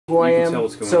who I am. Tell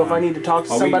what's going So on. if I need to talk to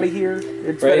somebody here,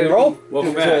 it's ready better to roll.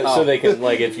 Welcome back. So they can,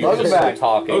 like, if you Welcome just back. start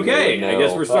talking. Okay, they I would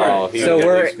guess know, we're starting. he So would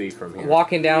we're get speak from here.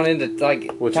 walking down into,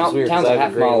 like, Which is weird, town's 'cause I a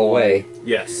have half a mile green away.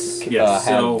 Yes. Yes.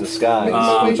 Hat So of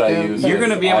disguise, which I use. you're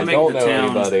gonna be able to make I don't the know town.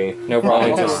 anybody. No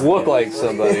problem. I just look like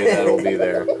somebody that'll be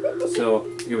there. So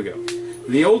here we go.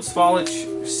 The old Svalich,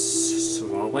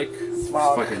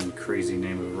 fucking crazy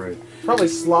name of the road. Probably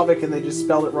Slavic and they just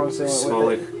spelled it wrong, so I went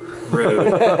with Svalich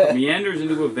Road meanders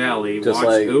into a valley Just watched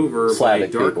like over by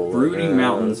Slavic dark, people, brooding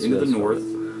mountains into the that's north,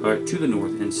 to the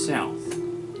north and south.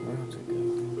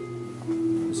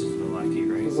 This is Valaki,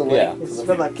 right? Yeah. it. It's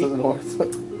been like To the north.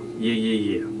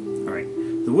 Yeah. All right.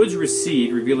 The woods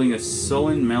recede, revealing a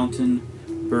sullen mountain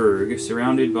berg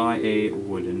surrounded by a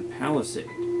wooden palisade.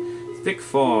 Thick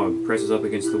fog presses up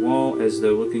against the wall as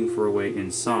though looking for a way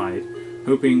inside,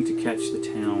 hoping to catch the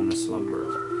town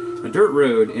aslumber. A dirt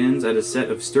road ends at a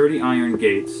set of sturdy iron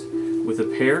gates, with a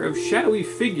pair of shadowy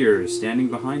figures standing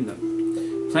behind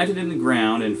them. Planted in the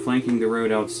ground and flanking the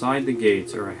road outside the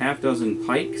gates are a half-dozen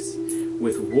pikes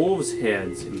with wolves'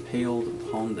 heads impaled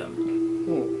upon them.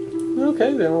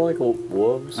 Okay, they don't like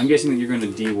wolves. I'm guessing that you're going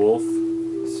to de-wolf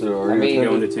So I mean,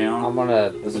 go into town. I'm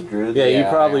gonna... As a druid? Yeah, you Yeah,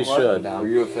 probably yeah, should. down. Are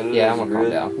you offended Yeah, as I'm a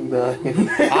gonna calm druid?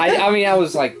 down. I mean, I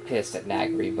was, like, pissed at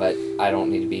Nagri, but I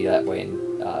don't need to be that way in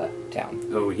town.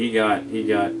 Oh, he got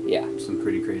Yeah. some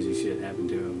pretty crazy shit happened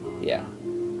to him. Yeah.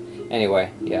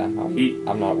 Anyway, yeah,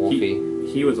 I'm not wolfy.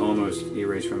 He was almost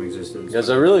erased from existence. Because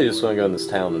I really just want to go in this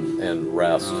town and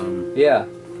rest, Yeah.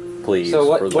 please. So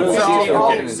what for do the we rest see of the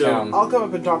walking day. in so- town? I'll come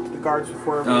up and talk to the guards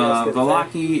before everybody else gets there.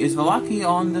 Valaki, is Valaki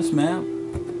on this map?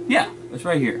 Yeah, it's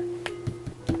right here.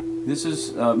 This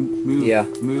is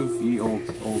move ye old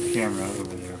camera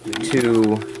over there, please. To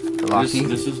Valaki?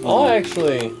 This is I'll Valaki.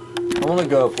 actually, I want to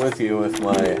go up with you with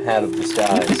my hat of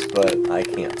disguise, but I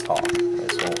can't talk. I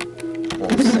just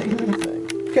won't say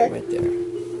anything. Okay. Right there.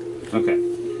 Okay.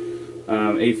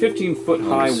 A 15-foot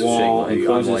high Just wall shake my-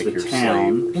 encloses I'm like the your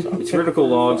town. slave, so- Its vertical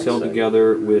logs I'd held say.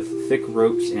 together with thick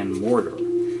ropes and mortar.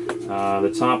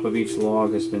 The top of each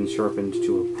log has been sharpened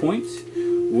to a point.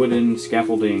 Wooden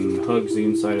scaffolding hugs the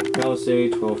inside of the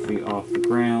palisade, 12 feet off the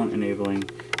ground, enabling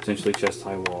essentially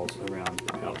chest-high walls around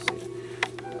the palisade.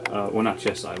 Well, not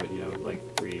chest-high, but, you know, like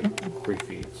 3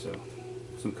 feet, so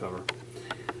some cover.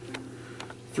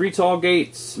 3 tall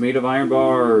gates made of iron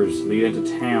bars lead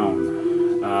into town.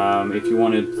 If you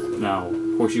wanted, now,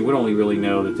 of course, you would only really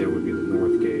know that there would be the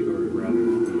north gate, or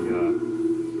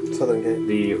rather Southern gate.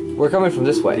 the We're coming from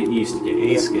this way. east gate.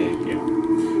 East gate. Yeah.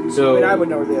 I So mean, I would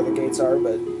know where the other gates are,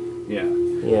 but yeah.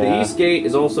 Yeah. The east gate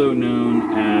is also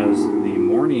known as the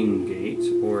morning gate,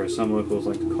 or as some locals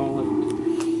like to call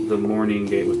it, the morning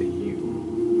gate with a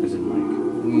U, as in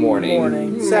like Morning.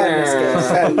 morning. Sadness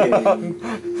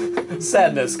gate.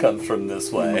 Sadness comes from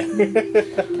this way.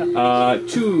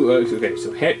 Okay,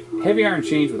 so heavy iron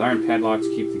chains with iron padlocks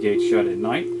keep the gate shut at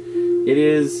night. It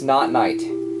is Not night.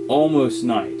 almost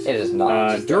night. It is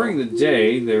not. During the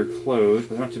day, they're closed,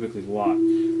 but they're not typically locked.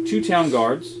 2 town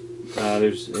guards.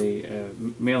 There's a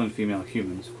male and female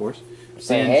humans, of course.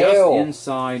 Stand just hail.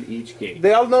 inside each gate.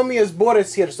 They all know me as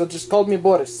Boris here, so just call me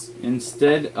Boris.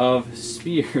 Instead of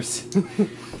spears,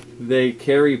 they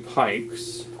carry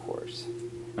pikes. Of course.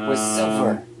 With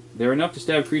silver. They're enough to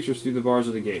stab creatures through the bars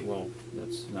of the gate. Well,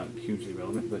 that's not hugely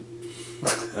relevant, but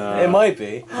It might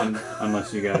be.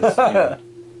 unless you guys you know,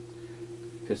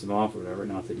 piss them off or whatever.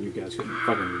 Not that you guys couldn't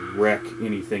fucking wreck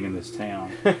anything in this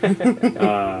town.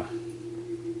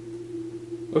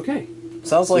 Okay.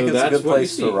 Sounds like So it's a that's good what you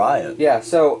place see. to riot. Yeah,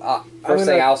 so first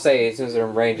thing gonna- I'll say as soon as they're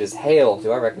in range is hail.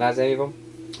 Do I recognize any of them?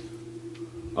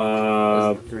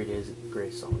 As the 3 Days of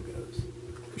Grace song goes.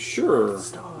 Sure.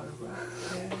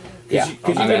 Yeah.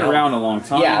 Because you've been around a long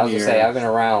time. Yeah, I was here. gonna say I've been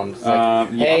around. It's like,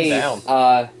 Yeah, hey, I'm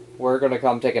down. we're gonna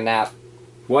come take a nap.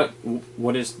 What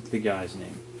is the guy's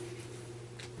name?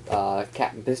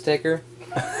 Captain Pisstaker.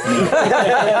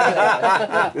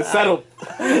 It's settled.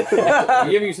 I'm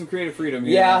giving you some creative freedom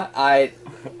here. Yeah,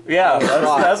 Yeah,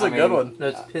 that's I a mean, good one.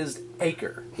 That's Piz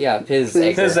Acre.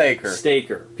 Pisstaker. Piz Acre.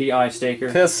 Staker. P.I.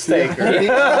 Staker. Piss Staker.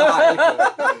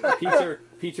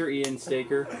 Peter Ian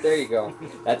Staker. There you go.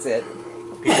 That's it.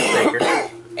 Piss Staker.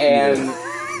 And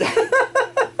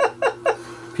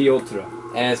Piotr.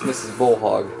 and it's Mrs.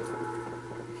 Bullhog.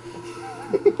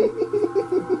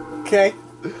 Okay.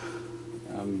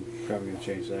 I'm probably going to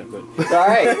change that, but All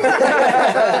right.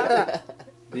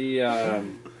 the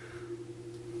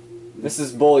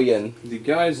Mrs. Bullion. the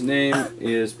guy's name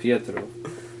is Pietro,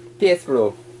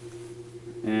 Pietro.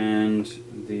 and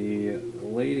the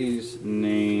lady's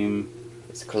name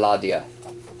It's Claudia.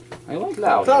 I like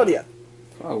Claudia.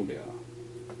 Claudia.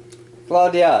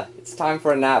 Claudia, it's time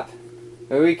for a nap.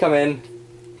 May we come in?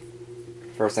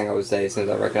 First thing I would say as soon as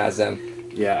I recognize them.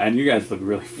 Yeah, and you guys look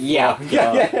really Yeah. fucked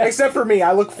Yeah, up. except for me,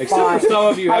 I look Except fine. for some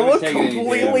of you I haven't look taken any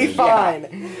completely damage.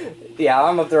 fine. Yeah,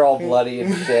 I'm up there all bloody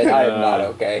and shit. I am not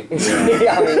okay.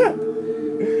 I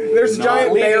mean, There's a Not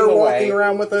giant leading bear the walking way.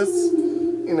 around with us.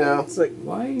 You know, it's like,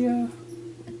 Why,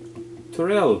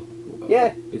 Terrell?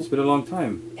 yeah. It's been a long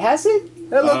time. Has it?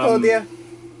 hello, Um, Claudia.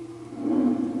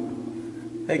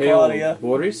 Hey, Hey, Claudia.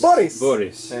 Boris? Boris.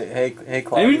 Boris. Hey, I'm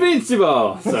Claudia.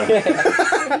 invincible! Sorry.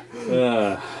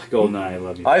 Goldeneye, I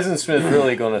love you. Eisensmith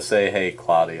really gonna say, "Hey,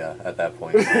 Claudia," at that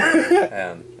point,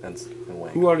 and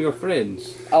wink. Who are your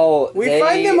friends? Oh, We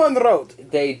find them on the road.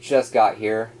 They just got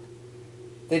here.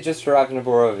 They just arrived in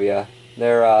Borovia.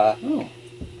 They're Oh,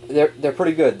 they're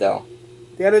pretty good though.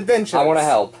 They are adventurous. I want to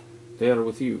help. they are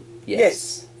with you.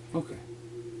 Yes. Okay.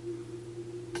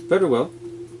 Very well.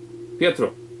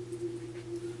 Pietro.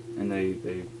 And they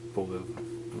pull the...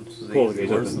 Pull the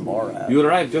gates Where's open. the bar at? You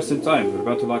arrived just in time. We're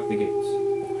about to lock the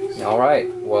gates. All right.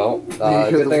 Well, good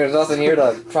thing there's nothing here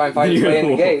to try and find its way in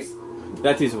the gate.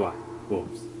 That is why.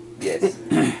 Wolves. Yes. I'm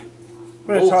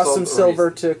going to Oh, toss so- some silver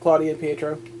to Claudia and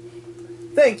Pietro.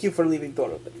 Thank you for leaving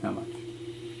door open. How much?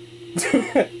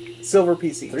 Silver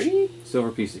PC. 3?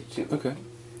 Silver piece each. Okay.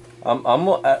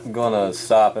 I'm gonna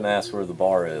stop and ask where the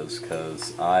bar is,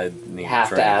 because I need Have a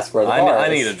to drink. ask where the I bar I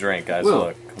is. need a drink, guys. Well.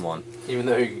 Look, come on. Even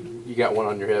though you got one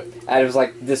on your hip. And it was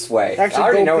like this way. Actually, I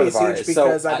already gold know where the piece bar each is.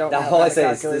 because So I don't know all how I to say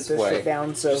is calculate this this way. shit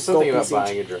down, so Just something gold about piece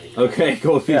buying each. a drink. Okay,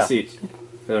 gold piece Yeah. each.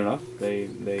 Fair enough. They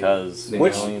Because they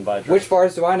Which- know. million by drink. Which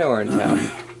bars do I know are in town?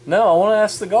 No, I want to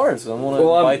ask the guards. I want to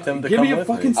invite them to give come me a with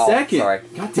fucking me. Oh, second. sorry.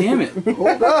 God damn it.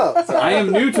 Hold up. I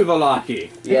am new to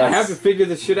Valaki. Yes. I have to figure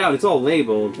this shit out. It's all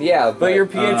labeled. Yeah, But you're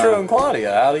Pietro and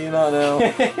Claudia. How do you not know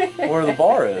where the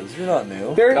bar is? You're not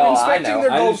new. They're Oh, I inspecting know.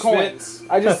 their I gold just fit- coins.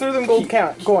 I just threw them gold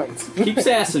coins. Keep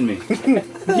sassing me.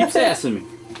 Keep sassing me.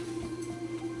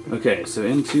 Okay, so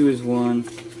N2 is 1.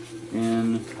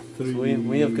 N3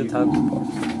 We have good times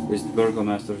apart. is the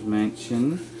Burgomaster's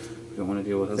Mansion. Don't want to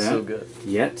deal with That's that so good.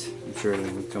 yet. I'm sure it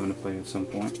will come into play at some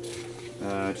point.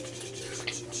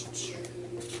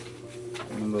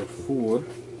 Number 4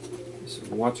 is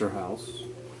Waterhouse.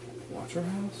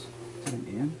 Waterhouse? Is that an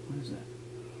inn? What is that?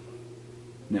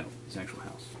 No, it's an actual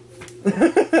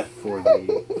house. for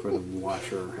the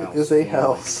Water House. Is a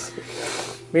house.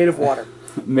 Made of water.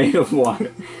 Made of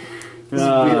water.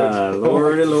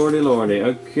 Lordy, lordy, lordy.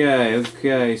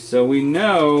 Okay. So we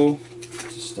know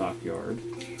it's a stockyard.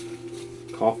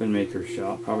 Coffin maker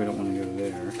shop. Probably don't want to go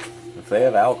there. If they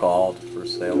have alcohol for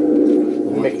sale,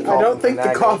 I don't think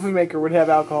the coffee maker would have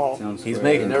alcohol. Sounds he's great.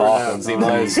 making never coffins.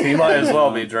 know. He might as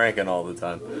well be drinking all the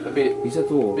time. That'd be, He's at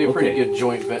the wall. be a pretty Okay. good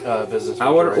joint business.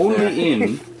 Our right only there.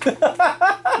 inn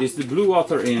is the Blue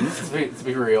Water Inn. To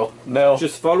be real. No,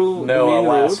 Just follow no, the a main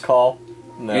last road. call.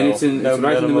 No, And it's no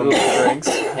right in the minimum middle of of drinks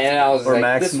and I was or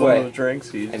like this maximum way of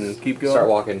drinks. You and just keep going. start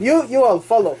walking. You all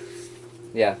follow.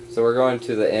 Yeah, so we're going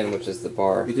to the inn, which is the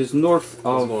bar. It is north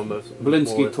I was of going most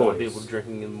Blinsky more with, Toys. people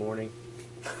drinking in the morning.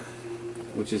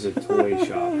 which is a toy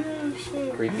shop.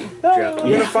 Creepy. You're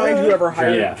gonna find whoever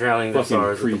hired. Yeah. Drowning the Fucking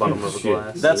stars at the creepy bottom of the shit.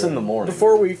 glass. That's in the morning.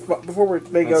 Before they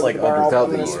go That's to like the bar, under I'm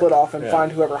the gonna year. split off and Yeah.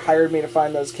 find whoever hired me to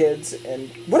find those kids. And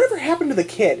whatever happened to the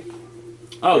kid?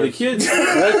 Oh, the kid's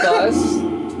With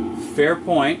us, fair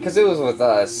point. because it was with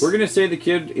us. We're gonna say the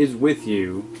kid is with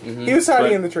you. He was hiding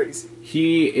But- in the trees.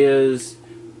 He is,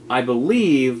 I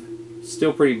believe,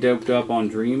 still pretty doped up on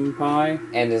Dream Pie.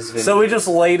 And has been, So we just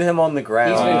laid him on the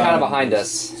ground. he's been kind of behind us.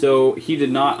 So he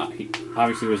did not. He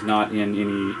obviously was not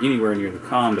in anywhere near the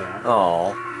combat.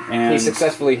 Oh, And He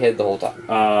successfully hid the whole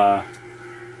time.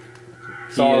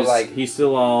 he So I was is, like- he's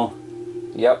still all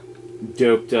Yep.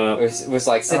 doped up. It was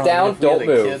like, sit down, if we had don't a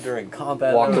kid move. during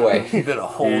combat, Walked away. You've been a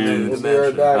whole And- new We'll be right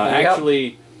dimension. back.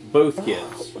 Actually, both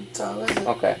kids.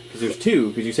 Okay. Because there's two.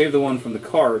 Because you save the one from the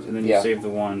cart, and then you Yeah. save the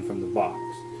one from the box,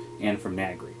 and from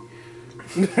Nagri.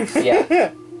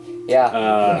 Yeah.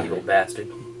 Yeah. Evil bastard.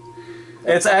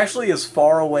 It's actually as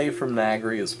far away from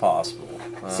Nagri as possible.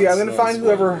 See, I'm gonna That's find what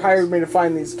whoever it is. hired me to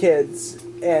find these kids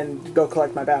and go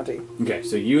collect my bounty. Okay,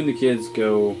 so you and the kids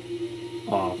go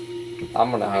off.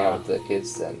 I'm gonna hang out with the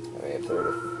kids then. I mean, if they were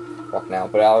to walk now.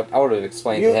 But I would have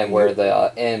explained You- to him where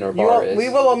the inn or bar is. We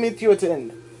will all meet you at the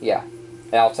end. Yeah.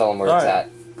 And I'll tell him where it's Alright. at.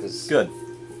 Cause Good.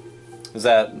 Is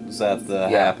that the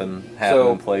Yeah. happen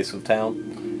So- place of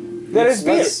town? That is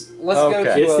be it. let's go Okay.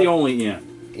 to It's a, the only inn.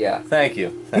 Yeah. Thank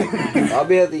you. Thank you. I'll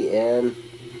be at the end.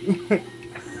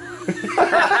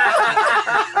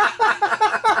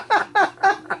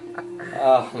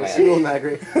 Oh See you, man.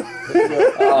 Nagri.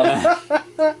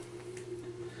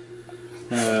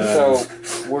 So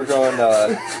we're going.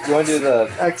 You want to do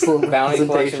the Excellent bounty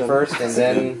collection presentation. first, and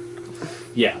then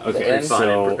yeah, okay. The end?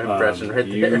 So Impression right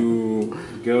there. you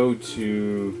go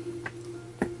to.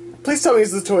 Please tell me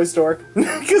it's the toy store,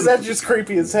 because that's just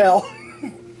creepy as hell.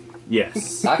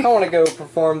 Yes. I kind of want to go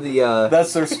perform the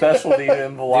That's their specialty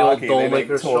in Milwaukee. doll They make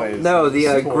maker toys. No,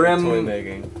 the, Grim- toy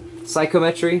making.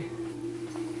 psychometry,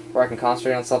 where I can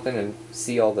concentrate on something and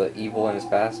see all the evil in his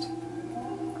past.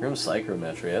 Grim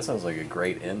Psychometry. That sounds like a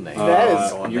great end name. That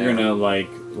is- Going You're there. gonna like.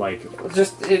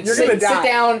 Just You're sit, gonna die. sit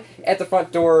down at the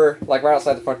front door, like right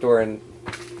outside the front door, and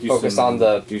do focus some- on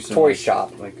the do some, toy like-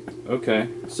 shop. Like okay,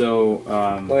 so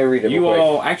Let me read it you real quick.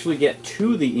 all actually get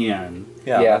to the inn.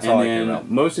 Yeah, Yeah. that's all I And care then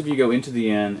about. most of you go into the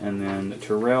inn, and then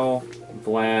Terrell,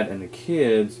 Vlad, and the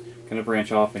kids kind of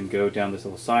branch off and go down this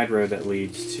little side road that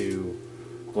leads to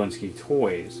Blinsky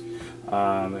Toys.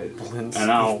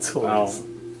 And I'll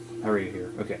hurry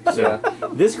here. Okay, so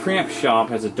this cramped shop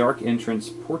has a dark entrance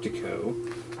portico,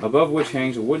 above which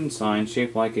hangs a wooden sign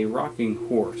shaped like a rocking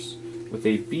horse, with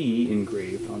a B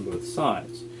engraved on both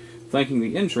sides. Flanking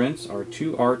the entrance are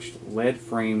two arched,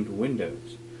 lead-framed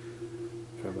windows.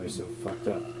 Everybody's so fucked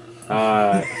up.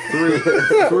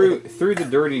 Through the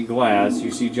dirty glass, you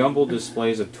see jumbled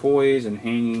displays of toys and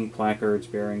hanging placards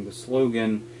bearing the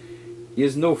slogan,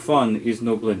 "Is no fun, is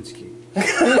no Blinsky."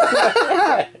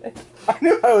 I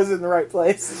knew I was in the right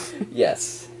place.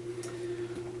 Yes.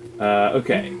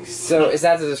 Okay, So is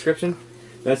that the description?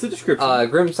 that's the description.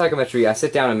 Grim psychometry. I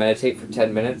sit down and meditate for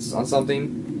 10 minutes on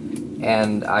something,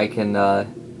 and I can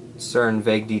discern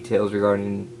vague details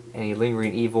regarding any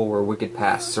lingering evil or wicked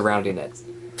past surrounding it.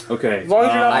 Okay, As long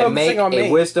as you're not I focusing make on a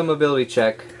me. wisdom ability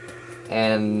check,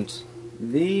 and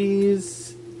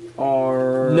these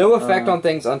are no effect on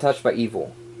things untouched by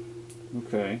evil.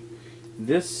 Okay,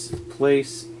 this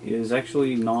place is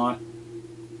actually not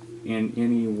in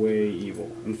any way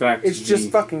evil. In fact, It's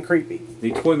just fucking creepy.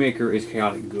 the toy maker is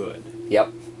chaotic good.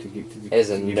 Yep. To give It is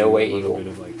in give no you way a little evil. bit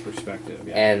of like perspective.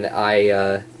 Yeah. And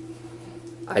I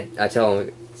tell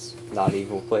him it's not an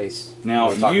evil place. Now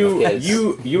We're talking to kids.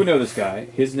 you know this guy.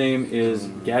 His name is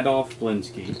Gadolf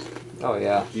Blinsky. Oh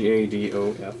yeah.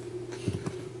 Gadof.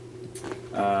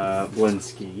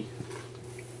 Blinsky.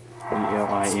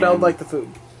 B-L-I-N. Spelled like the food.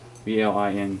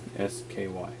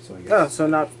 B-L-I-N-S-K-Y. So I guess. Oh, so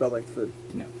not spelled like the food.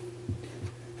 No.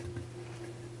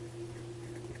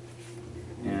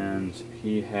 And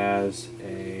he has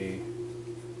a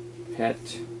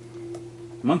pet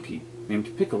monkey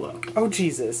named Piccolo. Oh,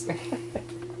 Jesus.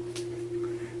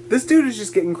 This dude is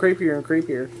just getting creepier and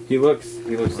creepier. He looks I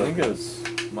like think this.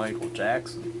 it's Michael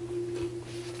Jackson.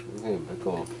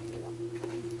 Cool.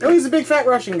 Oh, he's a big fat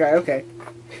Russian guy. Okay.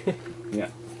 Yeah.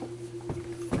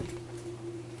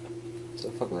 So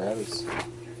fucking rabbits.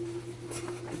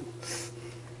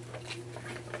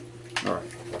 All right.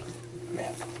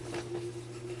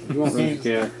 You want me to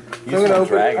get? He's I'm from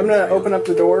Dragon gonna Ball. open up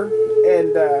the door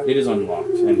and It is unlocked,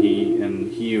 and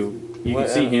you What, can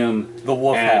see him The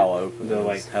wolf at howl opens. the, That's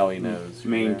like, how he knows.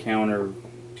 you're main there. counter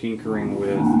tinkering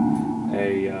with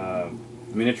a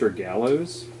miniature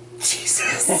gallows.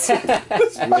 Jesus.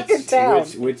 This fucking town.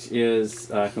 which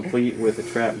is complete with a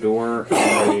trap door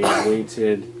and a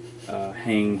weighted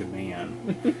hanged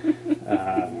man.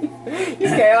 He's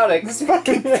chaotic. This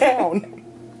fucking town.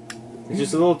 It's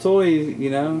just a little toy, you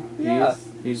know. Yeah.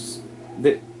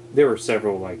 There were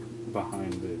several like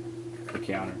behind the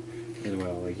counter as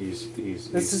well. Like This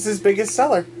he's is his biggest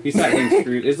seller. he's not being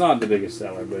screwed. It's not the biggest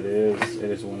seller, but it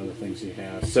is one of the things he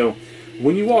has. So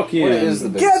when you walk in, What is the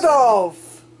biggest Gandalf!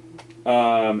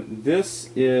 this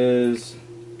is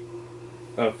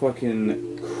a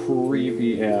fucking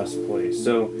creepy ass place.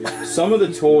 So some of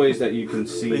the toys that you can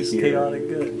see He's here. chaotic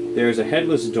good. There's a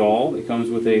headless doll. It comes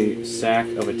with a sack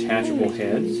of attachable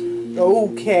heads,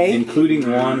 Okay.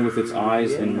 including one with its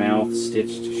eyes and mouth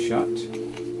stitched shut.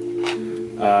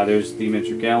 There's the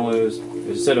miniature gallows.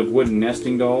 There's a set of wooden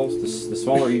nesting dolls. The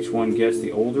smaller each one gets,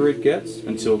 the older it gets,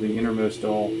 until the innermost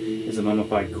doll is a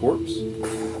mummified corpse.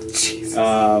 Jesus.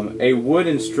 A wood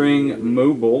and string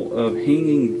mobile of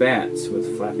hanging bats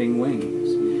with flapping wings.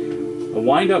 A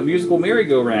wind-up musical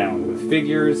merry-go-round with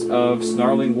figures of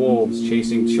snarling wolves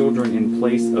chasing children in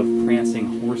place of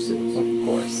prancing horses. Of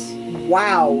course.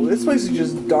 Wow, this place is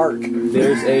just dark.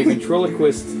 There's a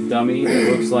ventriloquist dummy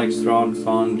that looks like Strahd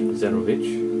von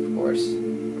Zerovich. Of course.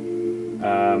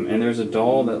 And there's a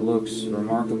doll that looks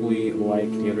remarkably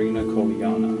like Irina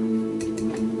Kolyana.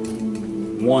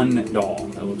 One doll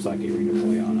that looks like Irina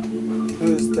Kolyana.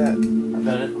 Who is that?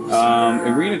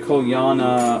 Irina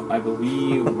Kolyana, I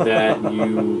believe that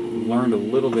you learned a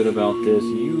little bit about this.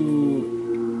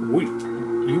 You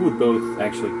would both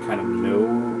actually kind of know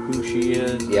who she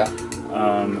is. Yeah.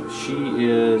 She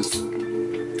is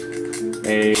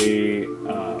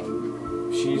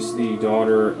she's the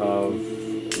daughter of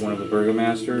one of the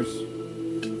burgomasters,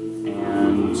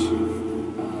 and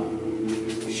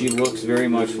she looks very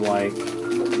much like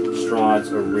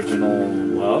Strahd's original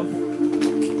love,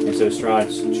 and so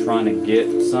Strahd's trying to get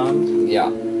some. Yeah.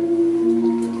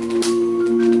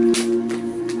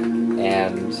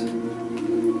 And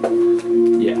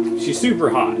yeah, she's super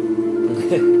hot,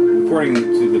 according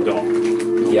to the doll.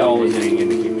 The doll is any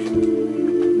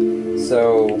indication.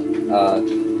 so,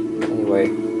 anyway,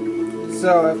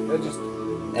 So I just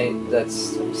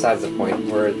that's besides the point.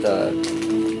 We're at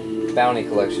the bounty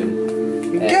collection.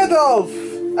 Gandalf,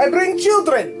 I bring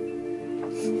children.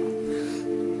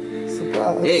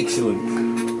 Surprise. Excellent.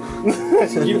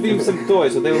 Give them some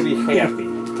toys so they will be happy.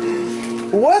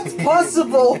 What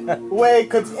possible way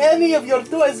could any of your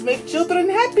toys make children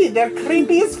happy? They're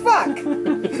creepy as fuck. Do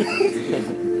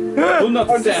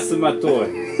not sass my toy.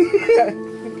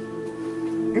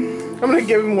 I'm gonna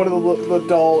give him one of the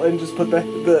doll and just put the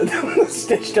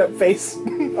stitched up face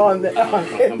on it.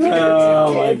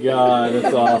 Oh my god,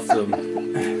 that's awesome.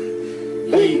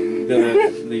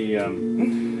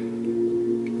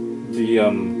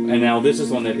 And now this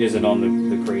is one that isn't on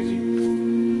the crazy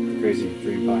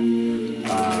dream pie.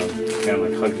 Kind of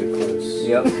like hugs it close.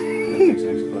 Yep. Hugs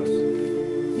it close.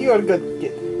 You are a good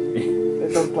kid.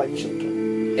 They don't like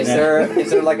children. Is there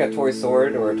like a toy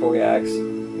sword or a toy axe?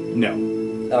 No,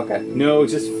 Okay. no,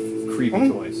 just creepy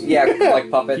toys. Yeah, like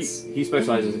puppets. He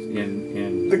specializes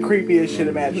in The creepiest shit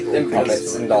imaginable. And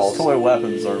puppets and dolls. Toy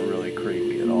weapons aren't really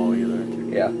creepy at all either.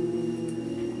 Yeah.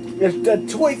 If a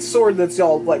toy sword that's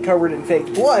all like covered in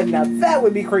fake blood, now that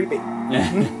would be creepy.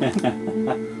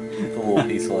 The little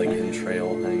piece of like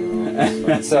entrail hanging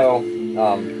on. So,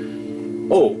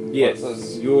 Oh yes, What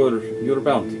was- your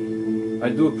bounty. I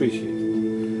do appreciate it.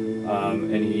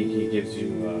 And he gives you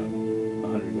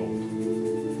 100 gold.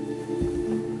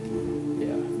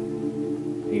 Yeah,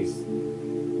 he's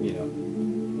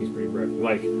pretty rough.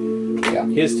 Like yeah.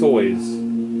 his toys,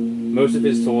 most of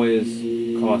his toys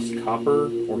cost copper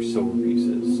or silver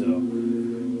pieces. So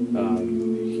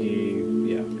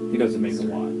he doesn't make a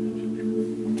lot.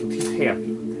 But he's happy.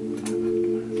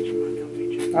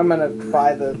 I'm gonna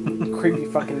buy the creepy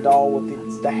fucking doll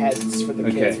with the heads for the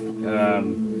Okay. kids.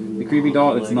 The creepy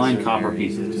doll, it's 9 copper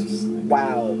pieces.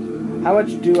 Wow. How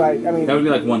much do I mean, That would be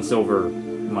like 1 silver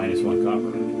minus 1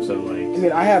 copper. So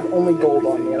like. I have only gold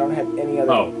on me. I don't have any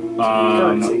other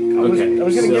currency. Okay. I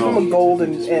was gonna give him a gold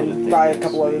and the buy a thing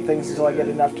couple other things until I get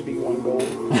enough to be 1 gold.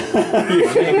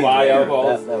 You're gonna buy up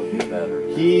all. That would be better.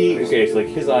 Okay, so like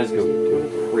his eyes go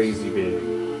crazy big.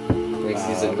 Makes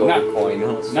these a gold coin.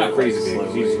 Not crazy big,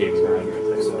 'cause you just gave him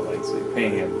 100. So like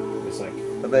paying him is like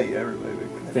I bet you everybody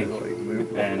would Thank like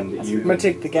move. and I'm you gonna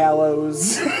take the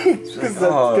gallows. Because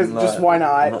I'm just why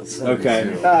not?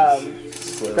 Okay.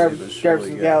 Grab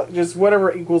some just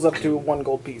whatever equals up to 1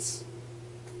 gold piece.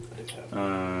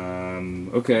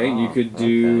 Okay, you could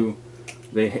do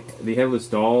they have this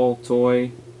doll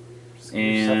toy,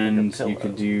 and you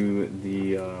could do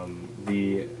the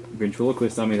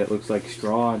ventriloquist dummy that looks like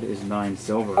Strahd is 9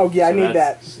 silver. Oh yeah, I So need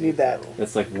that's- that. Need that.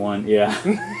 That's like 1, yeah.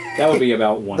 That would be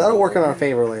about 1. That'll work in our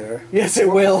favor later. Yes, it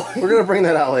will. We're gonna bring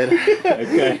that out later.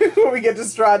 Okay. When we get to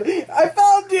Strahd, I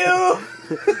found you.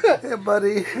 Hey,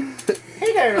 buddy.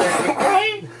 Hey there,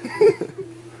 right?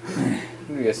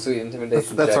 Maybe a sweet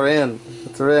intimidation That's check. our in.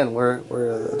 That's our in. We're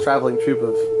a traveling troupe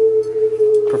of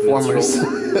performers.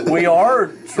 We are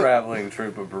traveling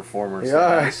troupe of performers. We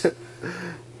are. guys.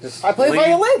 Just I play Lee.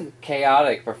 violin.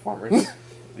 chaotic performers.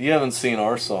 You haven't seen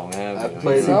our song, have you? I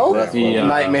played No? The,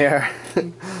 Nightmare.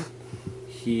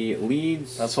 He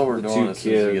leads That's what we're the doing 2 as soon as he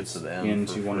kids gets to the end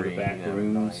into for one of the free, back you know,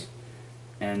 rooms,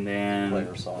 and then Play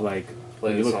her song. like Play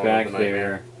when you the look song back of the there,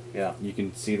 nightmare. Yeah. you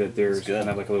can see that there's It's good. kind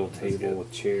of like a little It's table good.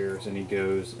 with chairs, and he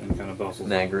goes and kind of bustles over.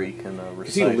 Nagri can he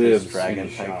recite lives his dragon in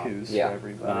his shop. haikus Yeah. for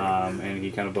everybody. And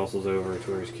he kind of bustles over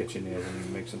to where his kitchen is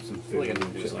and makes him some food Like I and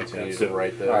need to shit like continue that. to So,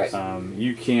 write those. Alright.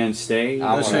 you can stay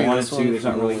I'll if show you you wanted this to. one There's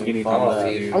not from really the anything follow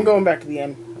to you. do. I'm going back to the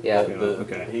inn. Yeah.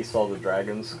 Okay. He saw the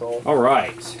dragon skull. All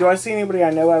right. Do I see anybody I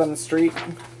know out on the street?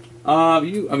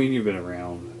 You've been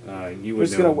around. You would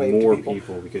Just gonna know wave to more people.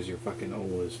 people because you're fucking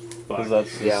old as fuck. Because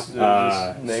that's just,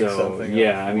 Yeah. just make So, something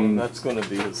yeah, up I for mean- him. That's going to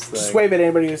be his thing. Just wave at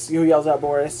anybody who yells out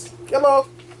Boris. Hello.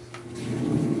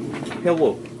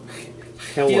 Hello.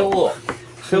 Hello.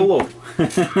 Hello.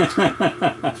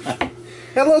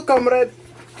 Hello, comrade.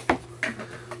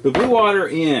 The Blue Water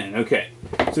Inn. Okay.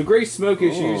 So gray smoke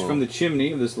issues from the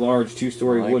chimney of this large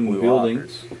two-story Like wooden blue building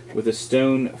otters. with a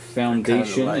stone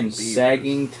foundation like and beavers.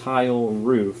 sagging tile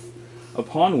roof,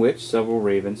 upon which several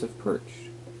ravens have perched.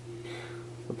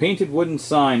 A painted wooden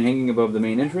sign hanging above the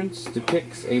main entrance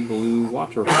depicts a blue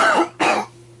waterfall.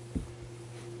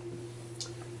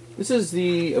 This is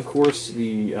of course,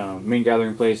 the main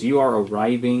gathering place. You are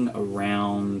arriving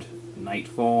around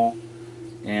nightfall,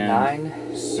 and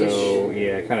 9-ish? so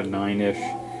yeah, kind of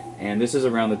 9-ish. And this is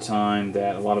around the time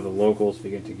that a lot of the locals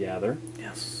begin to gather.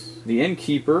 Yes. The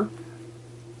innkeeper,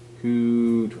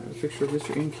 do I have a picture of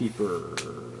Mr. Innkeeper?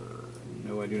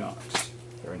 No, I do not.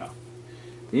 Fair enough.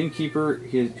 The innkeeper,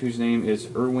 whose name is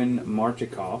Erwin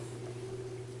Martikov,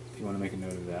 if you want to make a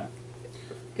note of that.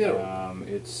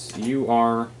 It's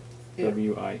U-R-W-I-N,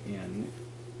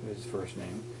 is his first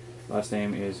name. Last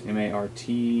name is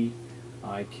M-A-R-T-I-K-O-V.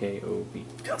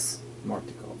 Yes.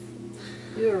 Martikov.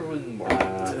 Erwin Martin.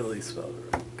 At least spelled it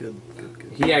right. Good.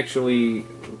 He actually,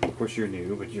 of course you're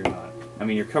new, but you're not. I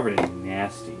mean, you're covered in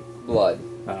nasty. Blood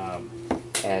Um,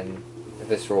 and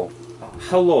visceral.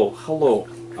 hello.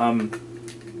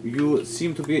 You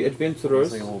seem to be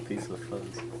adventurers Like a little piece of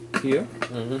fuzz. here.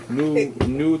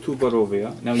 New to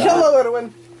Barovia. Now, Hello,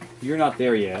 Edwin. you're not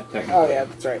there yet, technically. Oh yeah,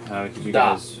 that's right. Because you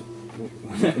Da. guys...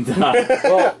 Duh.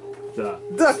 Well, Duh.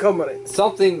 The comrades.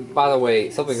 something, by the way,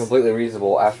 something completely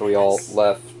reasonable after we all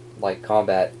left, like,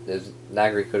 combat, is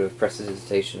Nagri could have pressed his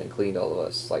hesitation and cleaned all of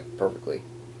us, like, perfectly.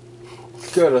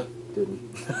 Coulda.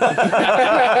 Didn't.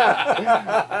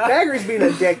 Nagri's being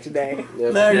a dick today.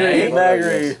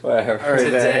 Nagri. Whatever.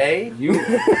 Today? You...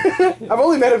 I've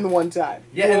only met him the one time.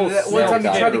 Yeah, and that one time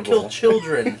you tried to kill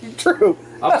children. True.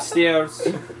 Upstairs.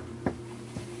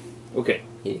 Okay.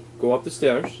 Yeah. Go up the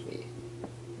stairs. Yeah.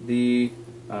 The...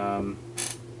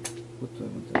 what do I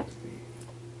want that to be?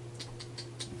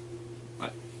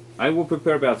 I will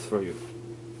prepare baths for you.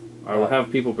 I will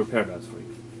have people prepare baths for you.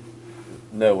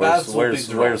 No, Baths will be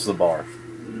where's the bar?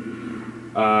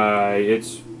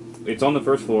 It's on the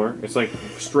first floor. It's like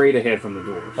straight ahead from the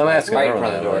door. I'm asking Right in her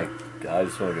front of the that, like, I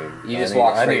just want to go. You just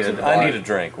walk straight to the bar. I need a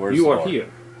drink. Where's You the are bar? here.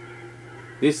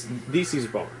 This is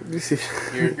bar. You see,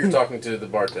 You're talking to the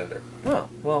bartender. Oh,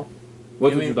 well, What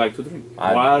You would you mean- like to drink?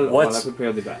 I- While I what's-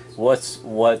 prepare the baths.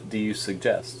 what do you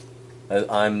suggest?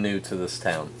 I'm new to this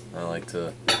town. I like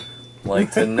to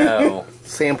know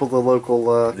sample the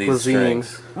local these cuisine.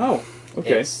 drinks. Oh,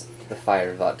 okay. It's the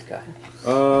fire vodka.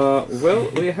 Well,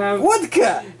 we have...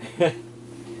 Vodka.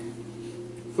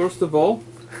 First of all,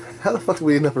 How the fuck did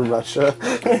we end up in Russia?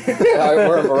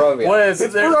 We're in Barovia. What is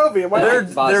it? Barovia. Why They're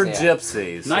not? Bosnia.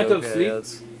 gypsies. Night of okay, Sleep.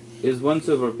 that's- is 1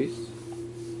 silver piece.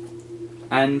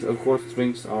 And, of course,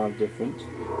 drinks are different.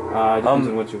 Depends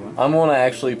on what you want. I'm gonna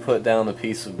actually put down a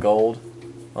piece of gold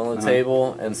on the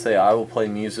table and say I will play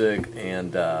music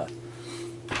and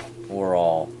we're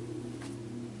all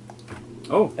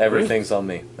Oh, everything's on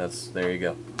me. There you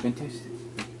go. great. Fantastic.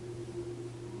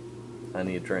 I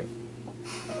need a drink.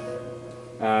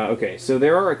 Okay, so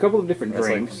there are a couple of different That's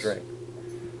drinks. like a drink.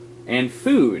 And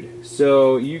food.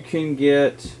 So you can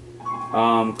get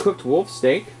cooked wolf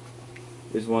steak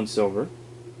is 1 silver.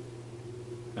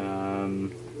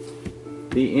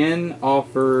 The inn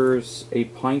offers a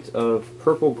pint of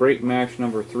purple grape mash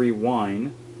No. 3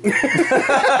 wine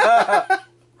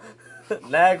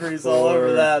Nagri's all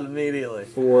over that immediately.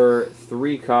 for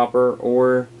 3 copper,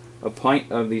 or a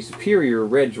pint of the superior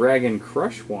red dragon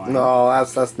crush wine No,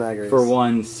 that's Nagris. for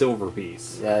 1 silver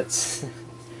piece. That's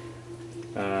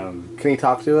Um, Can he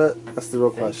talk to it? That's the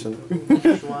real question.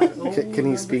 Can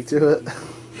he speak to it?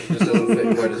 Just doesn't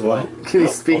fit quite as well. Can he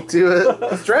speak to it?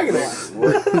 It's Dragon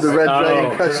Wine. The Red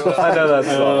Dragon Crush. I know that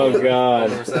song. oh god.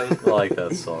 Number 7. I like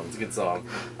that song. It's a good song.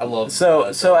 I love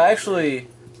So actually,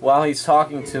 while he's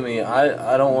talking to me,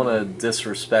 I don't want to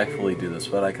disrespectfully do this,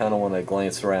 but I kind of want to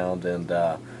glance around and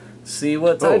see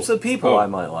what types of people I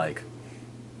might like.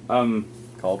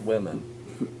 Called women.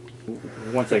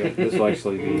 1 second. This will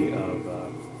actually be of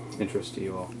interest to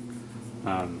you all.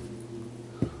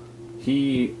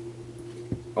 He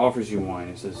offers you wine.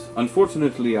 He says,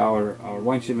 "Unfortunately, our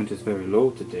wine shipment is very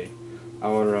low today.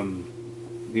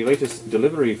 The latest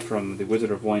delivery from the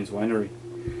Wizard of Wine's winery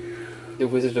the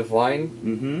Wizard of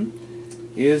Wine.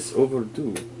 is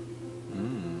overdue.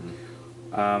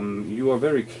 You are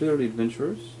very clearly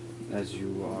adventurers, as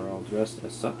you are all dressed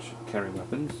as such, carry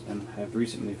weapons, and have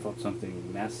recently fought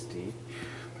something nasty.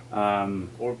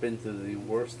 Or been to the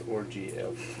worst orgy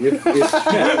ever. If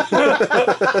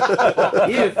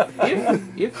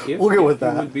We'll go with you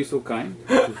that. would be so kind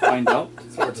to find out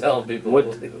That's what we're telling people.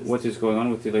 what is going on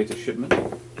with the latest shipment,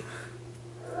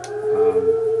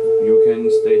 you can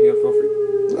stay here for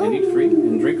free and eat free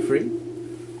and drink free.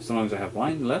 so long as I have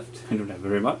wine left. I don't have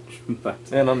very much, but...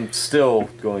 And I'm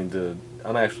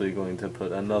actually going to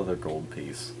put another gold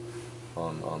piece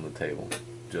on the table.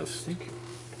 Just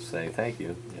say thank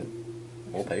you. Yeah,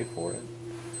 we'll pay for it.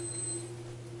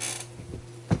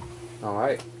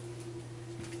 Alright.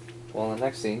 Well, in the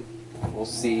next scene, we'll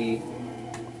see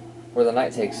where the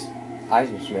night takes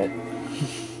Eisenschmidt.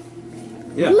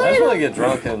 Yeah, I just want to get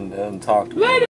drunk and talk to him.